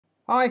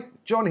Hi,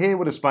 John here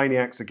with the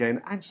Spaniacs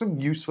again, and some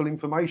useful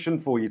information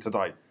for you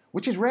today,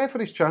 which is rare for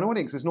this channel, isn't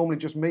it? Because it's normally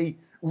just me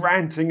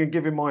ranting and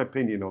giving my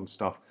opinion on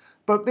stuff.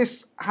 But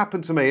this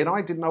happened to me and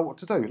I didn't know what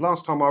to do.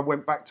 Last time I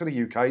went back to the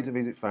UK to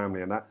visit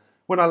family and that,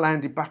 when I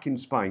landed back in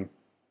Spain,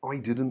 I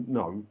didn't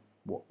know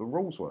what the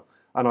rules were.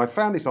 And I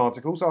found this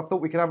article, so I thought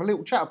we could have a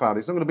little chat about it.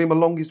 It's not going to be my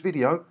longest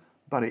video,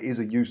 but it is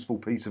a useful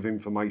piece of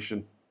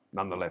information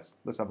nonetheless.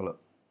 Let's have a look.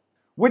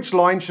 Which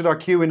line should I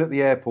queue in at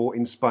the airport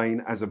in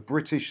Spain as a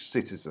British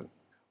citizen?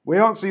 We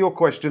answer your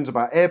questions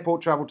about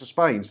airport travel to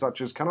Spain,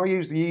 such as can I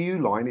use the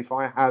EU line if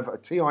I have a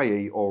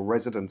TIE or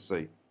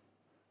residency?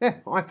 Yeah,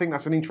 I think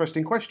that's an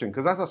interesting question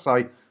because, as I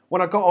say,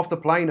 when I got off the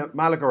plane at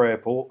Malaga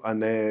Airport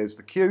and there's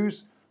the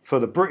queues for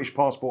the British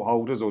passport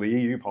holders or the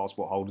EU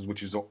passport holders,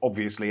 which is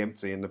obviously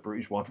empty and the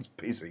British one's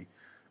busy,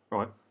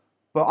 right?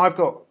 But I've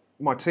got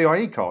my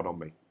TIE card on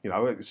me, you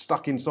know, it's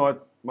stuck inside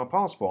my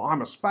passport.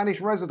 I'm a Spanish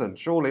resident,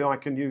 surely I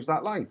can use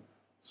that lane.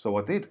 So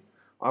I did.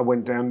 I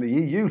went down the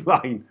EU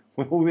lane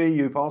with all the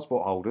EU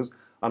passport holders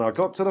and I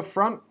got to the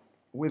front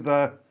with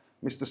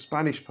Mr.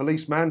 Spanish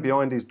policeman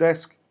behind his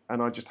desk and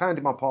I just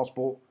handed my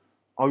passport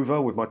over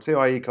with my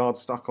TIE card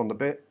stuck on the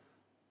bit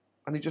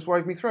and he just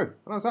waved me through.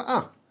 And I was like,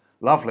 ah,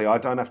 lovely, I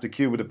don't have to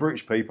queue with the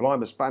British people,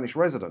 I'm a Spanish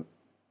resident.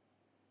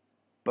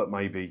 But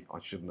maybe I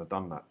shouldn't have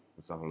done that.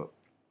 Let's have a look.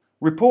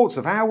 Reports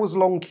of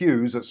hours-long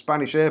queues at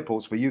Spanish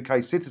airports for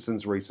UK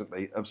citizens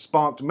recently have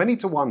sparked many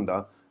to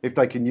wonder if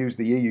they can use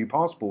the EU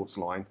passports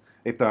line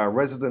if they are a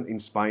resident in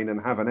Spain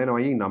and have an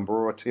NIE number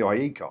or a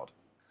TIE card.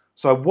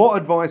 So what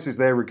advice is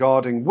there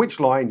regarding which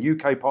line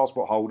UK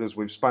passport holders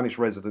with Spanish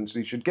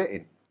residency should get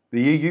in?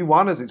 The EU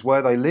one as it's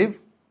where they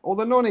live, or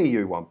the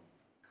non-EU one?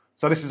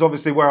 So this is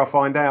obviously where I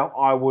find out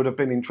I would have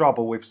been in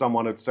trouble if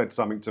someone had said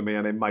something to me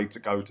and then made to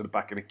go to the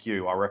back of the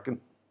queue, I reckon.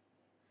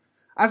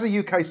 As a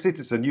UK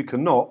citizen, you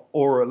cannot,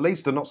 or at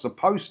least are not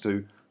supposed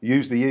to,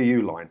 use the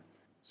EU line.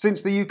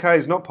 Since the UK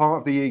is not part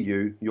of the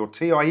EU, your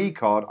TIE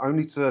card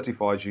only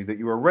certifies you that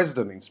you are a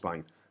resident in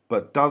Spain,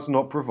 but does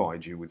not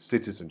provide you with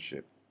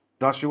citizenship.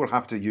 Thus you will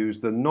have to use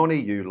the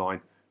non-EU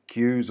line,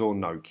 queues or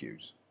no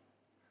queues.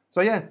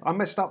 So yeah, I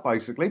messed up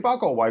basically, but I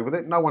got away with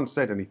it, no one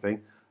said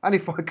anything. And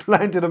if I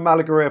landed at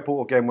Malaga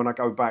Airport again when I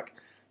go back,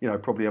 you know,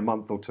 probably a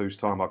month or two's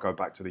time, I'll go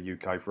back to the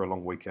UK for a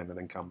long weekend and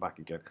then come back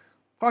again.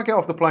 If I get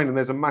off the plane and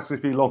there's a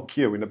massively long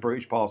queue in the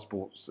British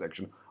passport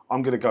section,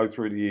 I'm going to go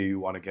through the EU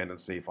one again and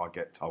see if I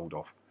get told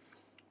off.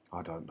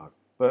 I don't know.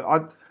 But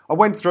I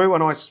went through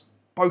and I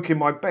spoke in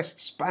my best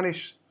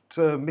Spanish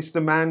to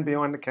Mr. Man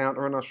behind the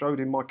counter and I showed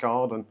him my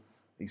card and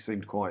he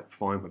seemed quite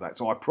fine with that.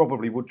 So I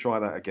probably would try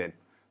that again.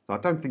 So I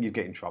don't think you'd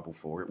get in trouble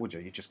for it, would you?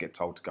 You just get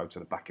told to go to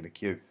the back of the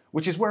queue,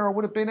 which is where I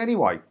would have been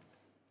anyway.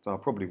 So I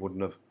probably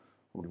wouldn't have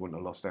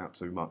lost out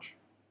too much.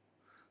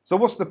 So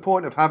what's the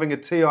point of having a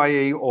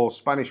TIE or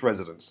Spanish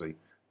residency?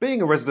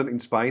 Being a resident in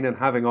Spain and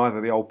having either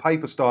the old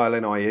paper-style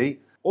NIE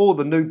or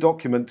the new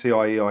document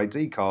TIE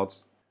ID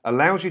cards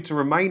allows you to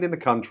remain in the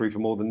country for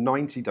more than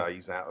 90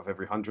 days out of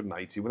every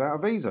 180 without a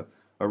visa,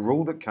 a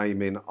rule that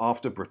came in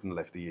after Britain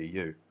left the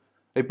EU.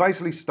 It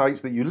basically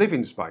states that you live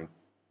in Spain,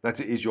 that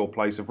it is your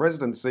place of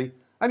residency,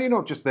 and you're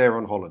not just there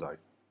on holiday.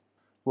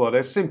 Well,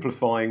 they're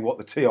simplifying what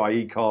the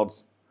TIE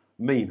cards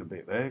mean a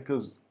bit there,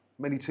 because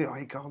many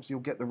TIE cards you'll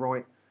get the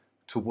right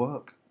to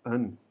work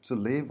and to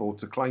live or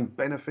to claim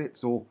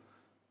benefits or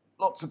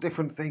lots of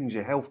different things,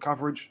 your health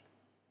coverage,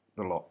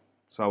 a lot.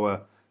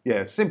 So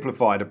yeah,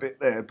 simplified a bit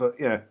there, but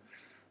yeah,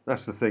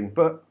 that's the thing.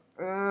 But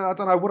I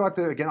don't know, would I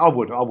do it again? I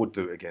would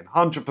do it again.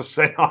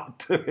 100% I'd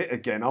do it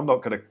again. I'm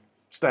not going to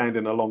stand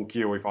in a long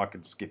queue if I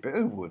could skip it.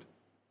 Who would?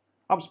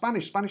 I'm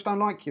Spanish. Spanish don't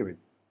like queuing.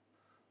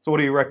 So what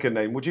do you reckon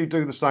then? Would you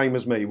do the same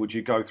as me? Would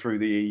you go through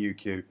the EU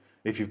queue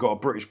if you've got a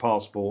British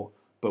passport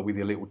but with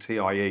your little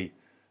TIE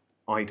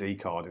ID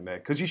card in there?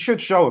 Because you should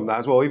show them that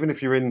as well. Even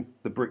if you're in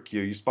the Brit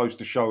queue, you're supposed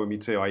to show them your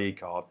TIE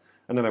card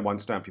and then they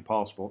won't stamp your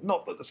passport.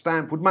 Not that the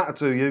stamp would matter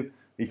to you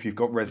if you've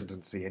got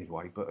residency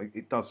anyway, but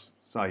it does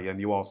say, and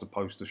you are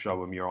supposed to show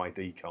them your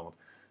ID card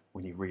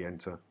when you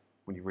re-enter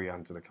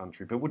the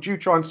country. But would you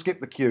try and skip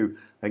the queue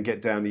and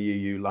get down the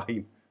EU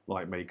lane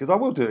like me? Because I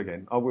will do it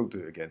again. I will do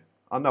it again.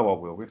 I know I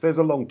will. If there's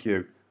a long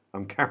queue,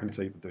 I'm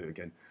guaranteed to do it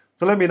again.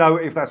 So let me know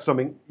if that's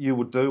something you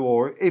would do,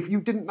 or if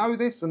you didn't know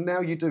this and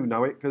now you do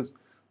know it, because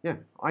yeah,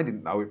 I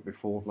didn't know it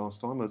before last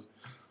time, as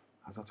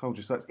I told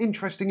you. So it's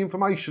interesting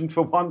information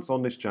for once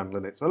on this channel,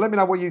 isn't it? So let me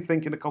know what you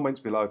think in the comments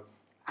below.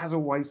 As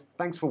always,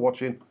 thanks for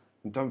watching,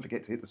 and don't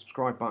forget to hit the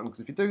subscribe button, because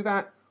if you do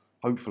that,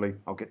 hopefully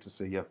I'll get to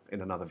see you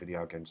in another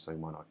video again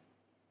soon, won't I?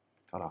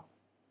 Ta-da.